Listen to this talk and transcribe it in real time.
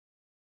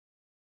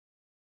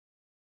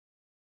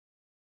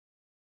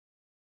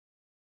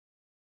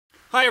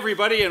Hi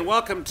everybody, and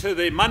welcome to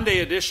the Monday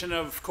edition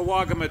of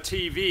Kawagama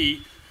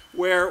TV,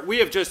 where we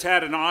have just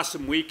had an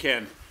awesome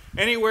weekend.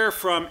 Anywhere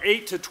from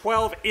 8 to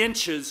 12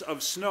 inches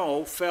of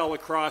snow fell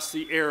across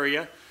the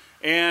area,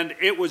 and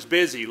it was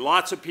busy.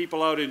 Lots of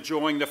people out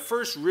enjoying the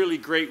first really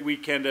great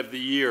weekend of the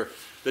year.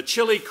 The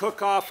chili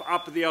cook-off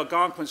up at the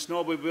Algonquin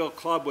Snowmobile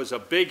Club was a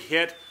big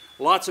hit.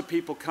 Lots of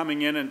people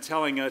coming in and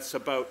telling us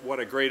about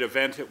what a great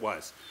event it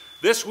was.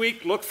 This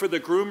week, look for the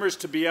groomers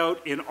to be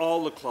out in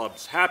all the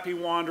clubs. Happy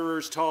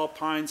Wanderers, Tall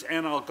Pines,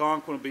 and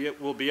Algonquin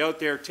will be out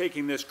there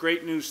taking this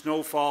great new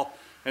snowfall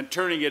and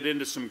turning it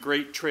into some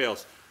great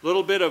trails. A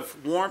little bit of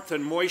warmth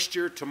and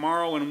moisture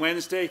tomorrow and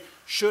Wednesday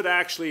should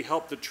actually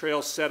help the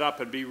trails set up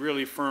and be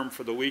really firm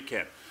for the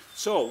weekend.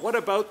 So what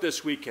about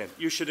this weekend?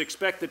 You should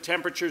expect the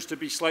temperatures to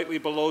be slightly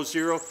below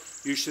zero.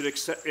 You should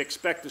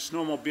expect the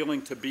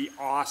snowmobiling to be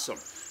awesome.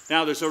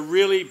 Now there's a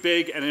really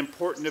big and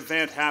important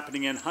event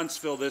happening in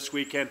Huntsville this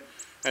weekend,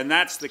 and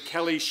that's the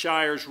Kelly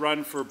Shires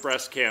Run for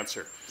Breast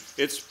Cancer.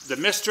 It's the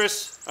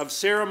mistress of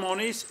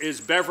ceremonies is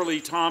Beverly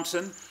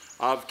Thompson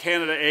of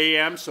Canada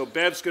AM, so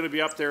Bev's going to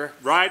be up there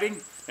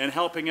riding and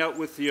helping out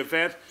with the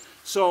event.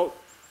 So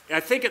I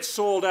think it's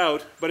sold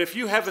out, but if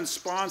you haven't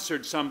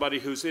sponsored somebody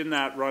who's in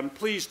that run,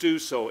 please do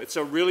so. It's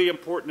a really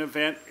important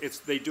event.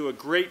 They do a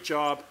great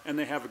job and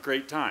they have a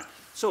great time.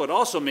 So it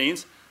also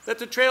means that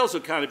the trails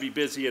will kind of be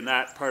busy in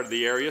that part of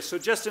the area. So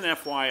just an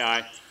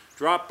FYI,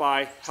 drop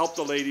by, help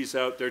the ladies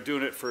out. They're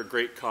doing it for a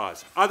great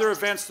cause. Other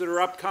events that are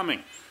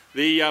upcoming.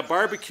 The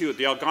barbecue at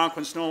the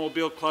Algonquin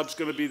Snowmobile Club is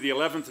going to be the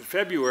 11th of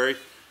February.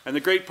 And the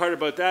great part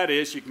about that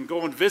is you can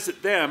go and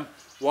visit them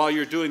while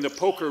you're doing the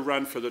poker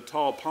run for the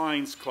Tall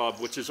Pines Club,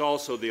 which is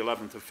also the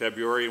 11th of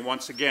February. And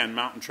once again,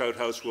 Mountain Trout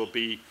House will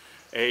be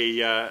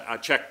a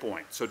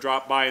checkpoint. So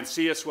drop by and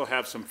see us. We'll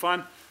have some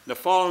fun. The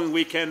following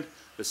weekend,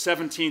 the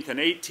 17th and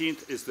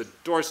 18th, is the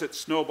Dorset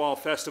Snowball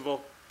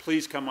Festival.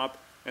 Please come up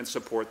and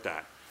support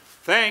that.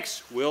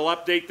 Thanks. We'll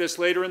update this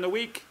later in the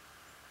week.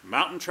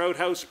 Mountain Trout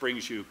House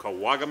brings you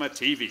Kawagama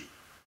TV.